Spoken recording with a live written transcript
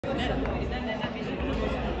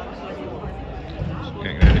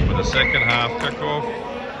Getting ready for the second half kickoff.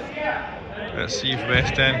 Let's see if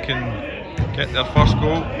Westend can get their first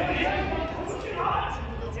goal.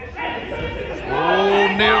 Oh,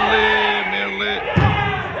 nearly.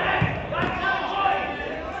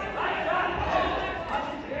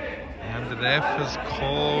 And the ref has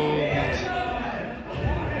called.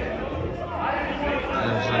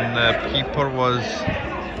 And the keeper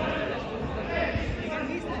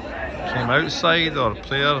came outside, or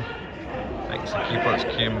player. I think the keepers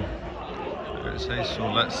came outside, so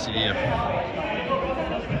let's see if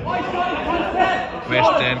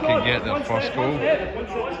Westend can get their first goal.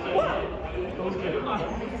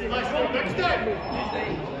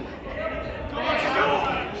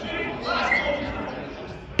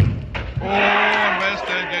 Oh, and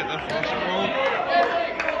Westend get their first goal.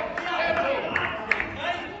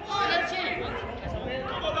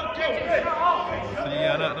 Three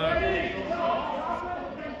in it now.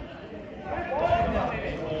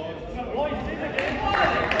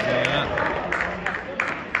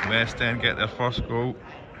 Westend get their first goal.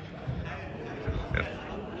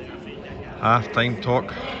 Half-time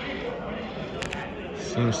talk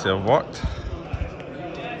seems to have worked.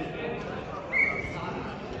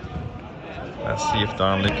 Let's see if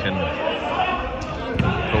Darnley can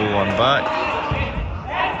pull one back.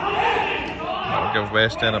 That'll give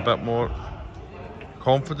Westend a bit more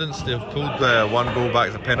confidence. They've pulled one goal back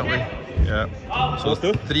to the penalty. Yeah. So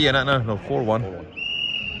 3 in it now. No, 4-1.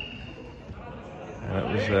 It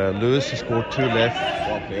was Lewis who scored 2 left.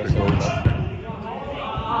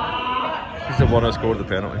 He's the one who scored the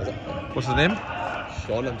penalty. What's his name?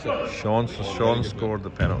 Sean. So Sean scored the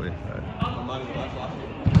penalty. Right.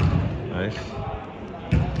 Nice.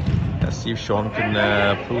 Let's see if Sean can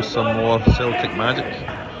pull some more Celtic magic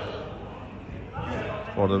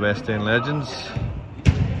for the Westend Legends.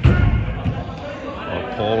 Or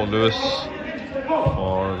Paul or Lewis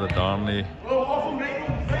for the Darnley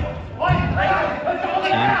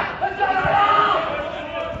team.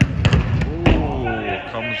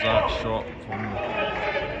 Oh, comes that shot from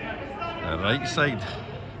the right side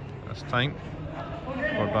this time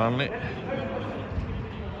for Darnley.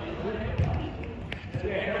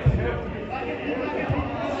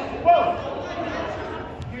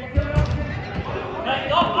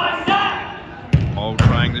 Paul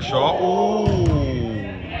trying the shot. Oh,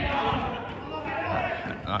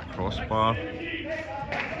 that crossbar.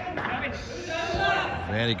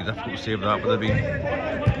 Very difficult to save that would have been.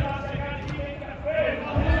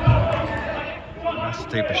 That's the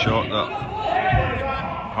type of shot that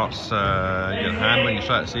hurts your hand when you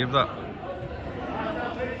try to save that.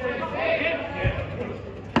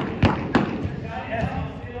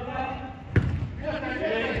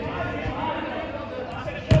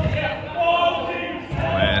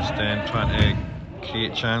 Westend trying to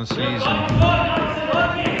create chances and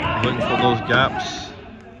looking for those gaps.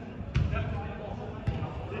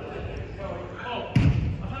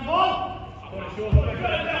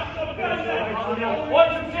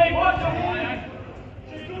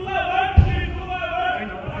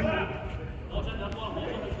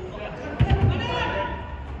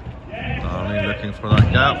 Darnley looking for that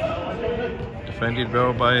gap. Defended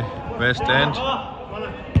well by Westend.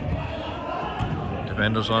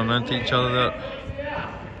 Defenders running into each other there.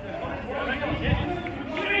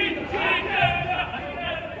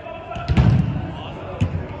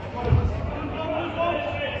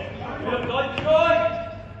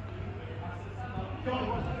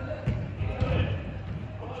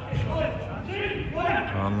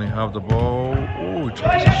 Darnley have the ball. Oh, he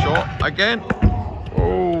tries a shot again.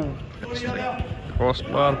 Oh, it's the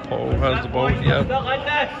crossbar. Paul has the ball here.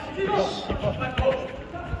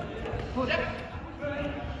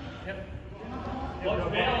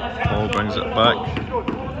 Paul brings it back.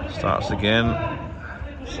 Starts again.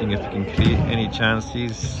 Seeing if he can create any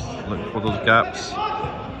chances. Looking for those gaps.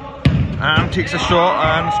 And takes a shot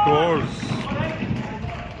and scores.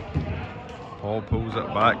 Paul pulls it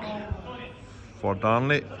back for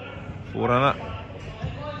Darnley. 4 in it.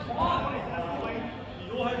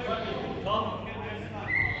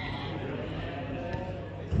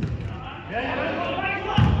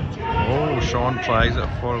 Oh, Sean tries it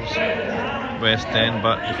for Westend,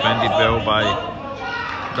 but defended well by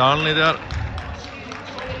Darnley there.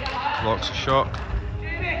 Blocks a shot.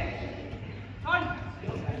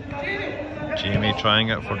 Jamie trying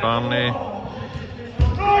it for Darnley.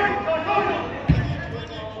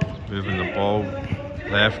 Moving the ball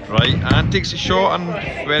left, right, and takes a shot, and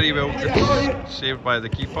very well saved by the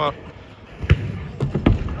keeper.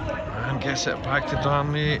 And gets it back to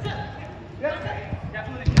Darnley.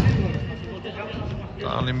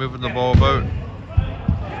 Darnley moving the ball about.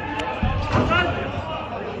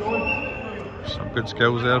 Some good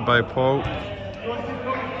skills there by Paul.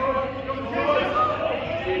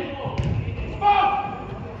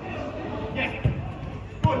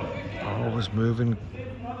 Always moving,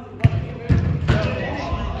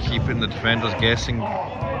 keeping the defenders guessing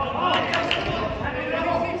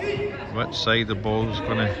which side the ball's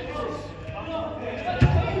going to be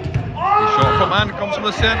shot from, and comes from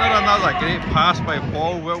the centre, and that's a great pass by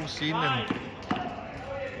Paul, well seen, and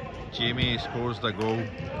Jamie scores the goal.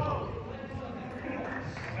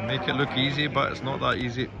 Make it look easy, but it's not that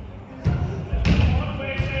easy.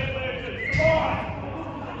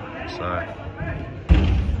 It's a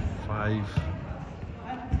 5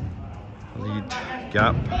 lead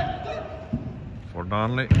gap for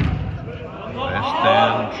Darnley.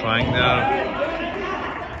 Westend trying there,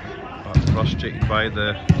 but frustrated by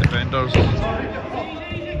the defenders.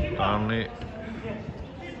 Darnley.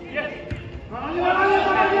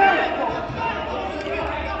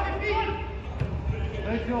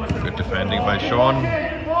 Good defending by Sean.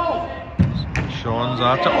 Sean's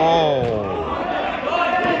at it. Oh!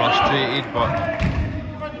 Frustrated, but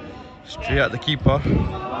straight at the keeper.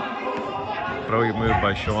 Brilliant move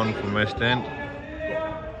by Sean from Westend.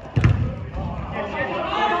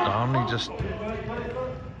 Darnley just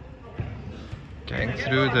getting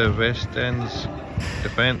through the Westend's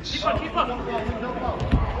defence.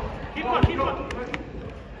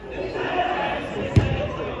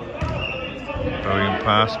 Brilliant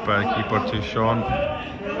pass by the keeper to Sean.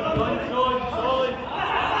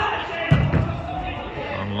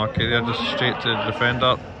 Unlucky there, just straight to the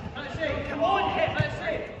defender.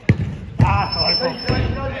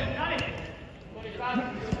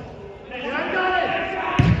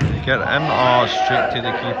 Get in, oh, straight to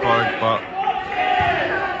the keeper, but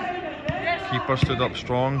keeper stood up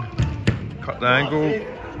strong, cut the angle.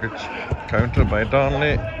 Good counter by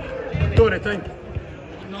Darnley. Don't think.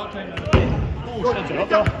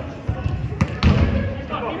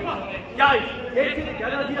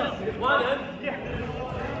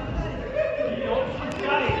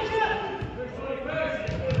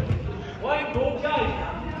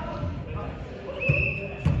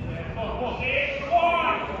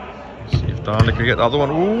 See if Darnley can get the other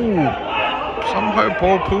one. Ooh! Somehow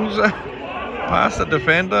Paul pulls it past the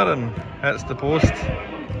defender and hits the post.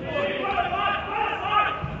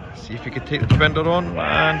 See if he can take the defender on,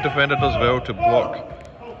 and defender does well to block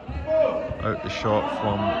out the shot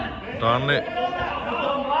from Darnley.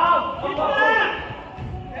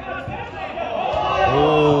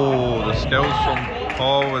 Oh, the skills from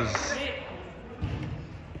Paul is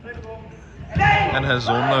in his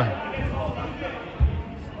zone now.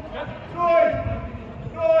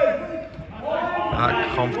 That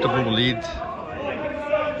comfortable lead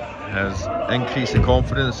has increased the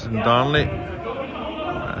confidence in Darnley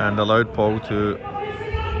and allowed Paul to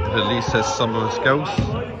release some of his skills.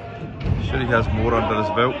 Sure, he has more under his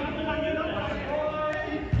belt.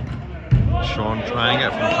 Sean trying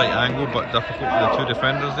it from tight angle, but difficult with the two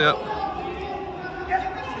defenders there.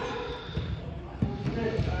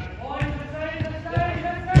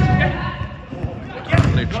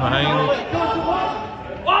 Darnley trying.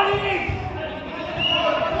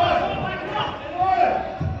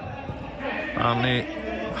 Darnley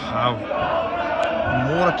have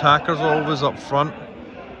more attackers always up front.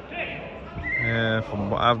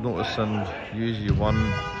 From what I've noticed, and usually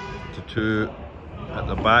 1 to 2 at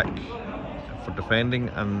the back for defending,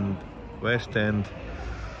 and Westend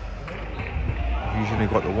usually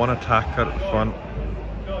got the one attacker at the front.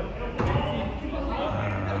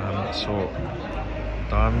 So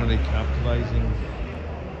Darnley capitalising.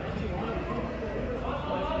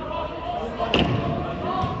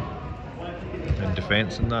 In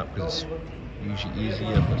defence in that, because it's usually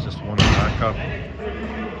easier if it's just one attacker.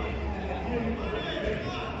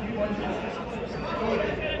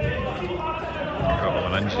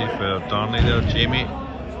 Got an injury for Darnley there, Jamie.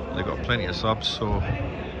 They've got plenty of subs, so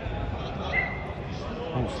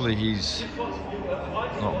hopefully he's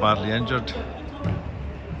not badly injured.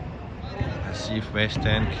 Let's see if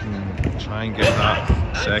Westend can try and get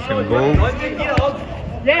that second goal.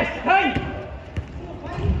 Yes, hey!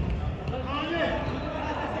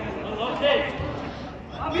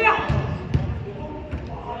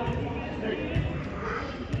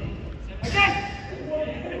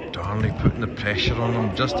 Darnley putting the pressure on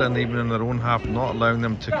them, just in even in their own half, not allowing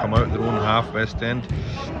them to come out their own half, Westend.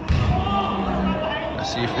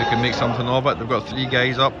 Let's see if they can make something of it. They've got 3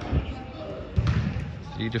 guys up.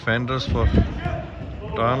 3 defenders for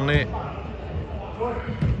Darnley.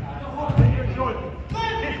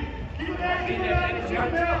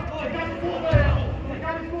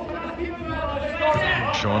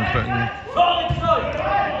 Sean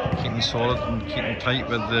keeping solid and keeping tight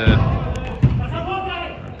with the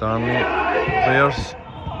Darnley players.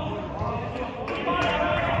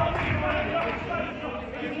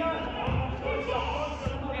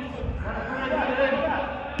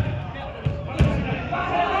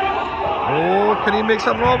 Oh, can he make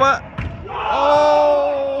something of it?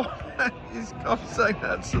 Oh, he's offside.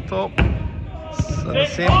 That's the top. And the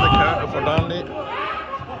same the counter for Darnley.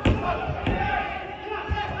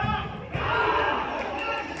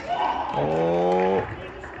 Oh,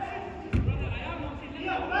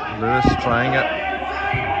 Lewis trying it.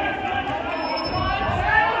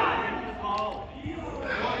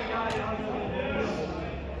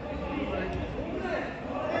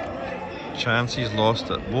 Chances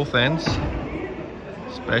lost at both ends,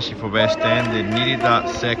 especially for Westend. They needed that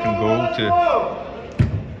second goal to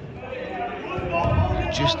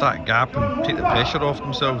reduce that gap and take the pressure off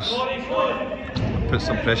themselves. Put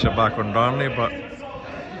some pressure back on Darnley, but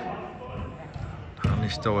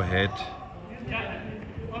Darnley's still ahead.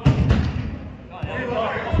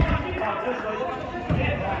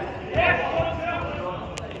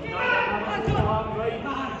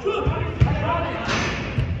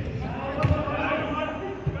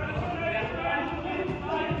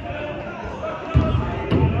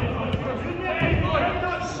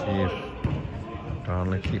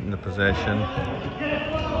 Darnley keeping the possession.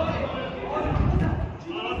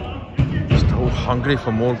 Still hungry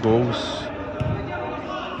for more goals.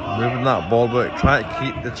 Moving that ball back, trying to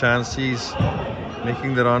keep the chances,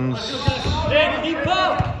 making the runs.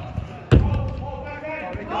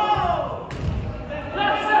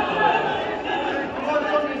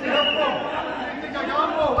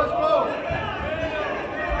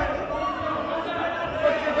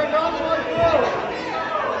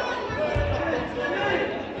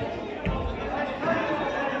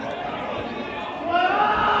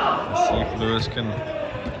 Lewis can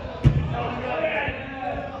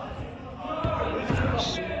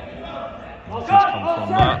nothing's come from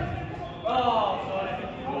that.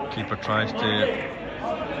 Keeper tries to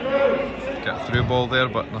get a through ball there,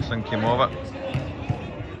 but nothing came of it.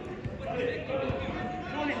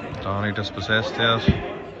 Darnley dispossessed there.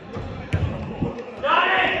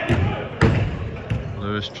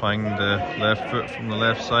 Lewis trying the left foot from the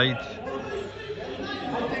left side.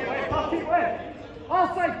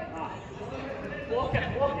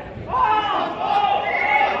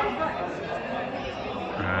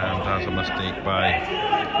 And that's a mistake by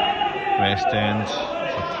Westend. It's a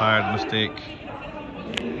tired mistake.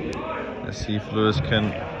 Let's see if Lewis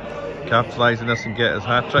can capitalise on this and get his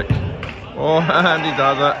hat-trick. Oh, and he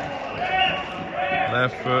does it.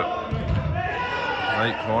 Left foot,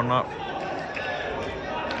 right corner.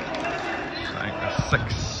 I think a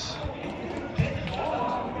 6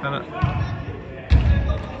 minute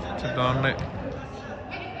to Darnley.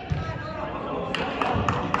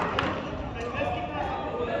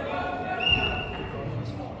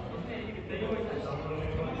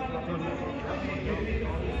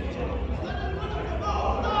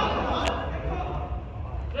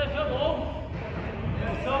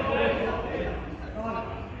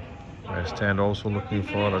 Westend also looking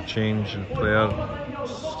for a change in player,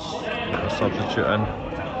 a substitute in.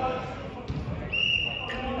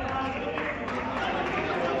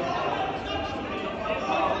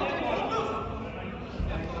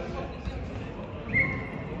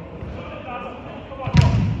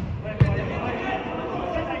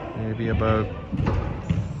 Maybe about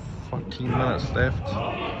 14 minutes left,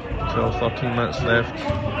 12, 13 minutes left.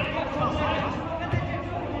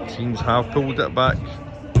 Teams have pulled it back.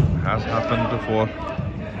 Has happened before.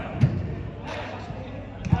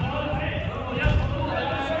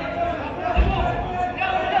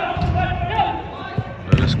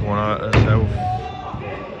 Lewis going out himself.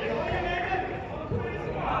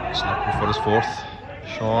 He's looking for his fourth.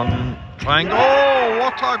 Sean trying. Oh,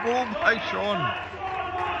 what a goal by Sean!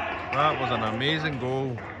 That was an amazing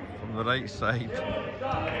goal from the right side.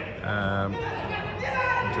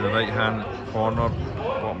 To the right hand corner,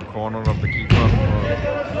 bottom corner of the keeper.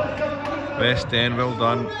 Westend, well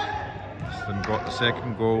done. Then got the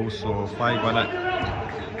second goal, so 5 minute.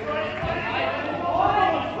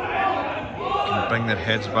 Can bring their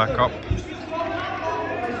heads back up.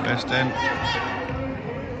 Westend.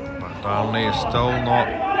 But Darnley is still not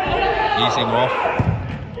easing off.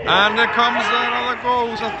 And there comes another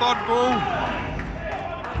goal, it's a third goal.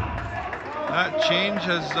 That change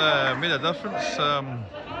has made a difference.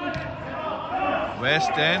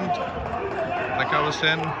 Westend, like I was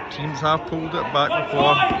saying, teams have pulled it back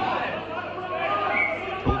before.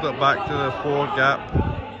 Pulled it back to the 4 gap.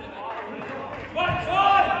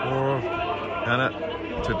 4 in it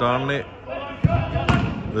to Darnley.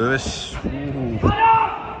 Lewis. Ooh.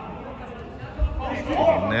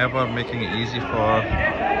 Never making it easy for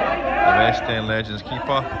the Westend Legends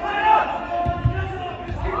keeper.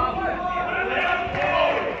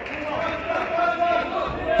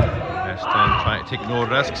 Westend trying to take no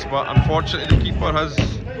risks, but unfortunately the keeper has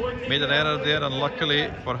made an error there, and luckily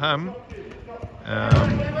for him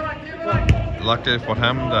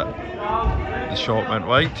that the shot went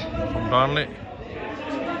wide from Darnley.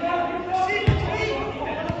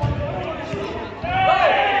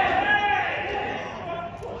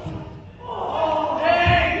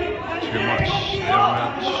 Too much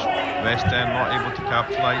damage. Westend not able to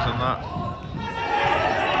capitalise on that.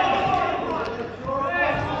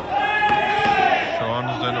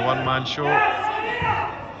 Sean's doing a one-man show.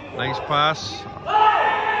 Nice pass.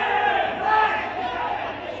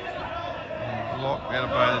 Blocked there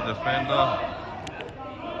by the defender.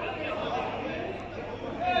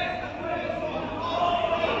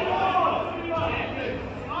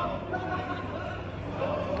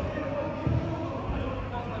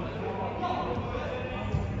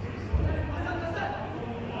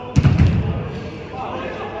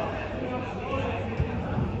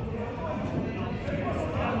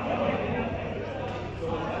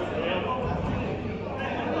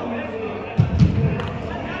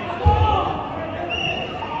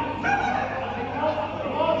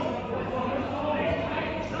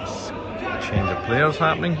 Change of players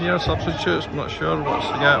happening here, substitutes, I'm not sure what's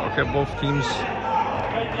okay, both teams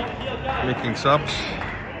making subs.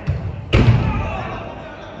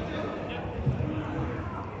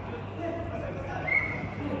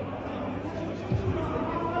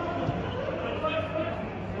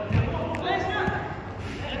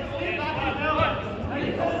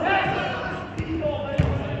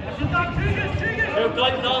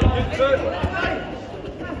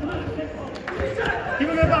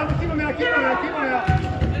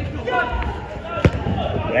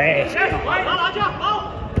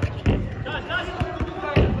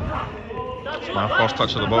 It's my first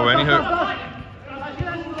touch of the ball anyhow.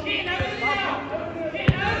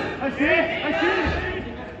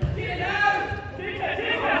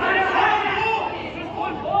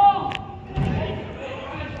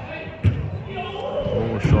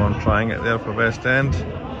 Oh, Sean trying it there for Westend.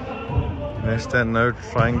 Westend now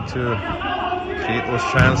trying to create those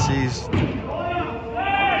chances,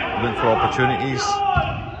 look for opportunities.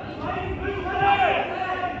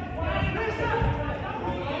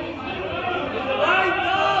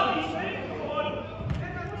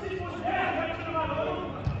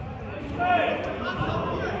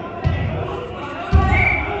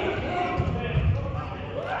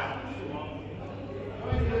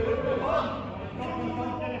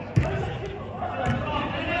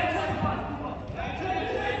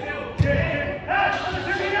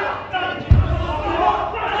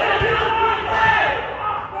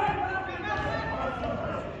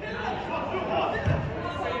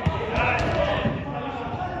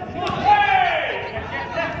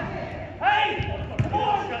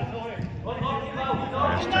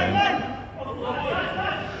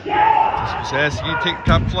 Says you take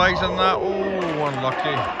capitalise on that. Oh,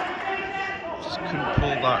 unlucky. Just couldn't pull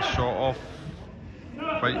that shot off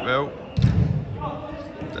quite well.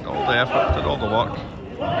 Did all the effort, did all the work.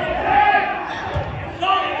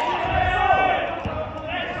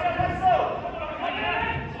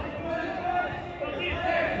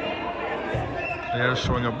 They're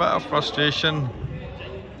showing a bit of frustration.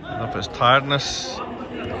 I don't know if it's tiredness.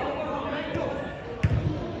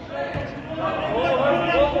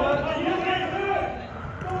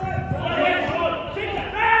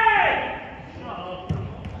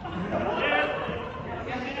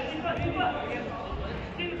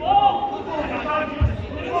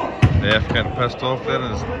 The F getting pissed off there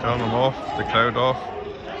and is telling them off, the crowd off,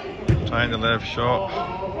 trying the left shot.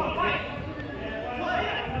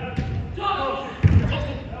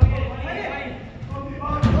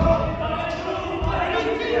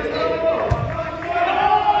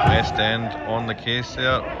 Westend on the case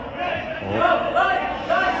there. Oh.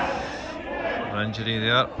 An injury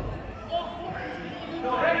there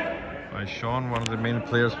by Sean, one of the main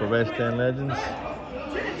players for Westend Legends.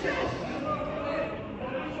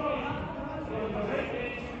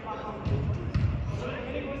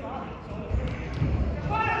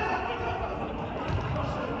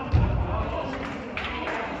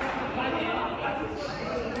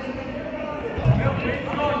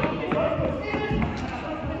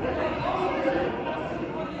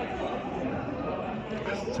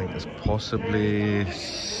 I think there's possibly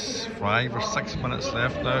 5 or 6 minutes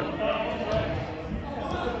left now.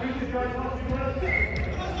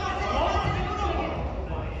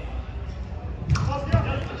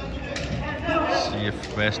 See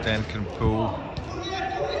if Westend can pull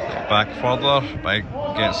it back further by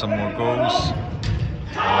getting some more goals.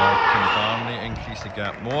 Or can Darnley increase the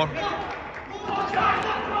gap more?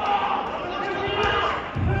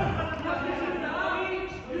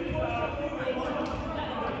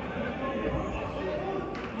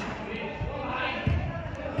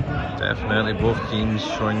 Definitely both teams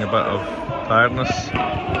showing a bit of tiredness.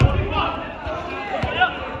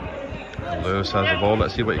 Lewis has the ball,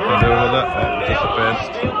 let's see what he can do with it. Oh, just the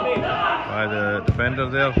best by the defender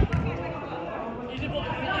there.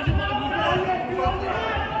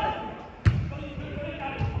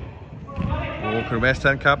 Oh, can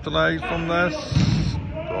Westend capitalise from this?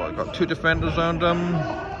 Oh, got two defenders around him.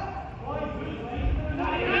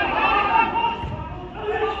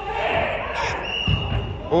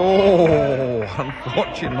 Oh,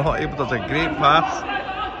 unfortunately not able to, that's a great pass.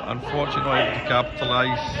 Unfortunately not able to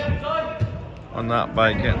capitalise on that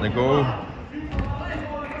by getting the goal.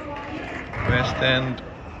 Westend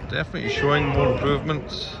definitely showing more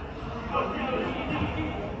improvements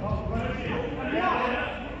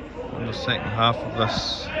in the second half of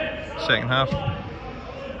this second half.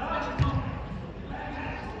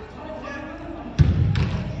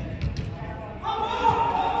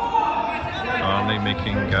 Darnley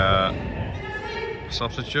making a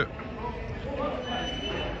substitute.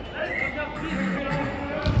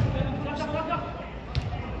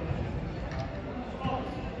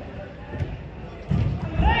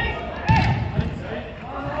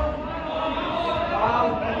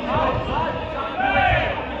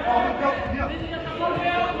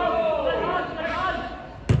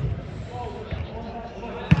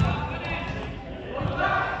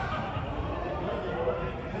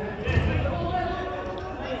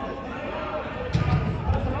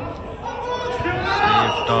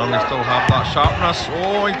 Darnley still have that sharpness.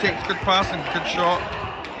 Oh, he takes good pass and good shot.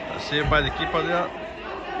 Saved by the keeper there.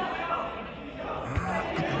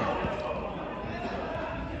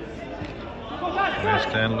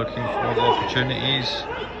 Westend looking for the opportunities.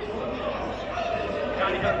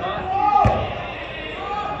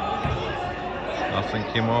 Nothing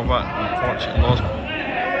came of it. Unfortunately lost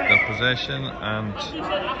their possession and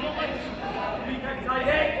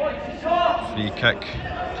free kick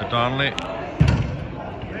to Darnley.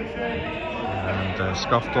 And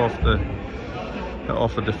scuffed off the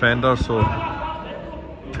defender, so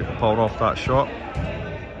took the power off that shot.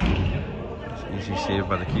 It's easy save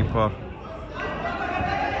by the keeper.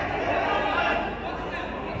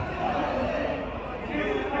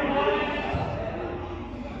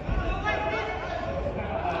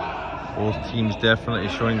 Both teams definitely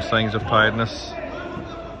showing signs of tiredness.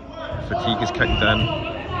 Fatigue is kicked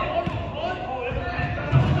in.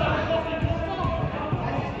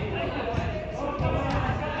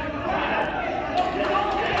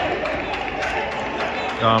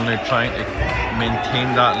 Darnley trying to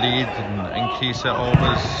maintain that lead and increase it,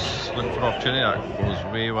 always looking for opportunity. That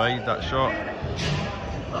goes way wide, that shot.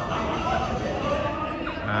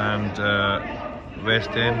 And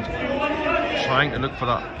Westend trying to look for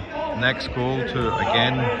that next goal to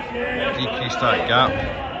again decrease that gap.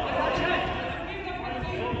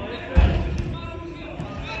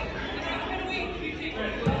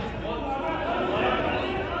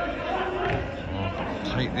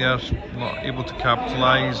 Tight there, not able to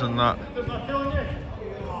capitalise on that.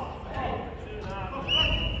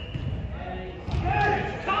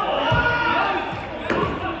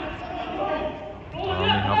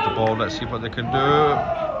 Darnley have the ball, let's see what they can do.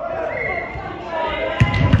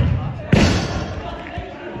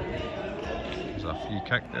 There's a free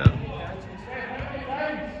kick there.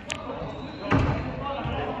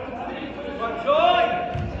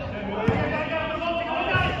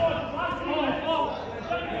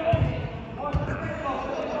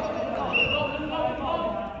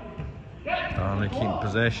 Darnley keeping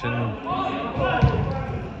possession,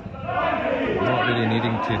 not really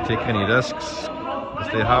needing to take any risks as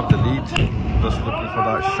they have the lead. Just looking for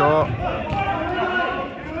that shot.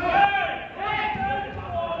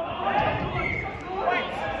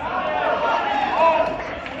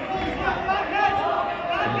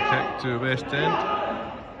 Free kick to Westend.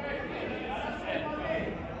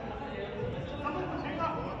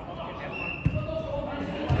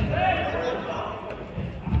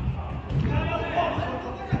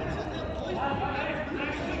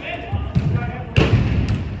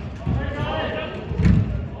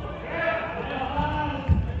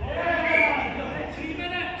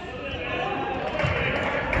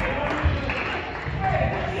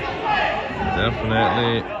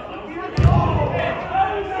 Definitely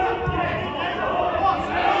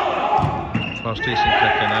frustration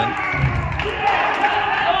kicking in,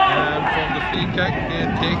 and from the free kick, they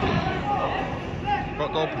take,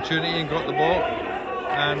 got the opportunity and got the ball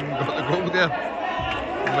and got the goal there.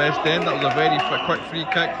 Westend, that was a very quick free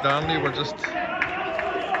kick. Darnley were just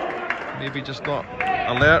maybe just not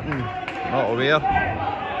alert and not aware.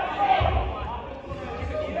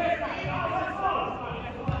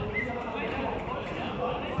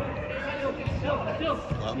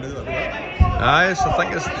 Yes, I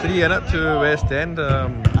think it's 3 in it to Westend.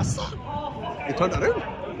 He turned it around.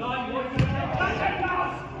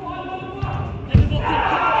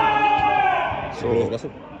 So,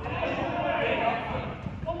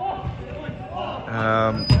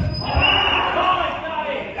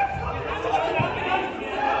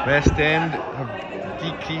 Westend have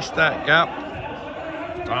decreased that gap.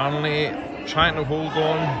 Darnley trying to hold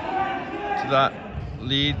on to that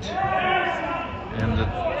lead in the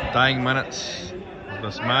dying minutes of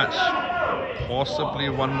this match. Possibly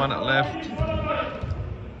 1 minute left.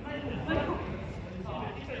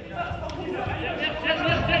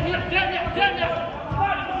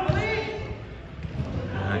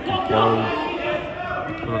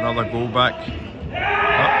 Put another goal back.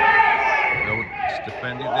 Oh, it's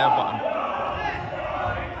defended there, button.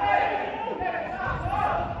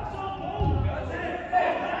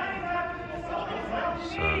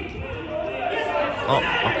 So, oh,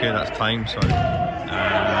 okay, that's time. Sorry.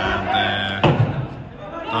 And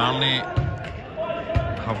Darnley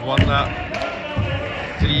have won that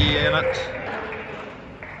 3 in it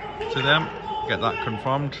to them. Get that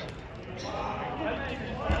confirmed.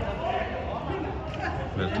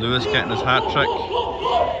 With Lewis getting his hat trick,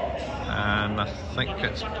 and I think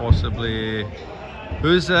it's possibly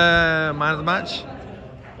who's the man of the match?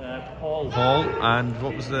 Paul. And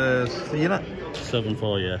what was the 3 in it?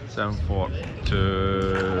 7-4, yeah. 7-4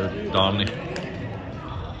 to Darnley.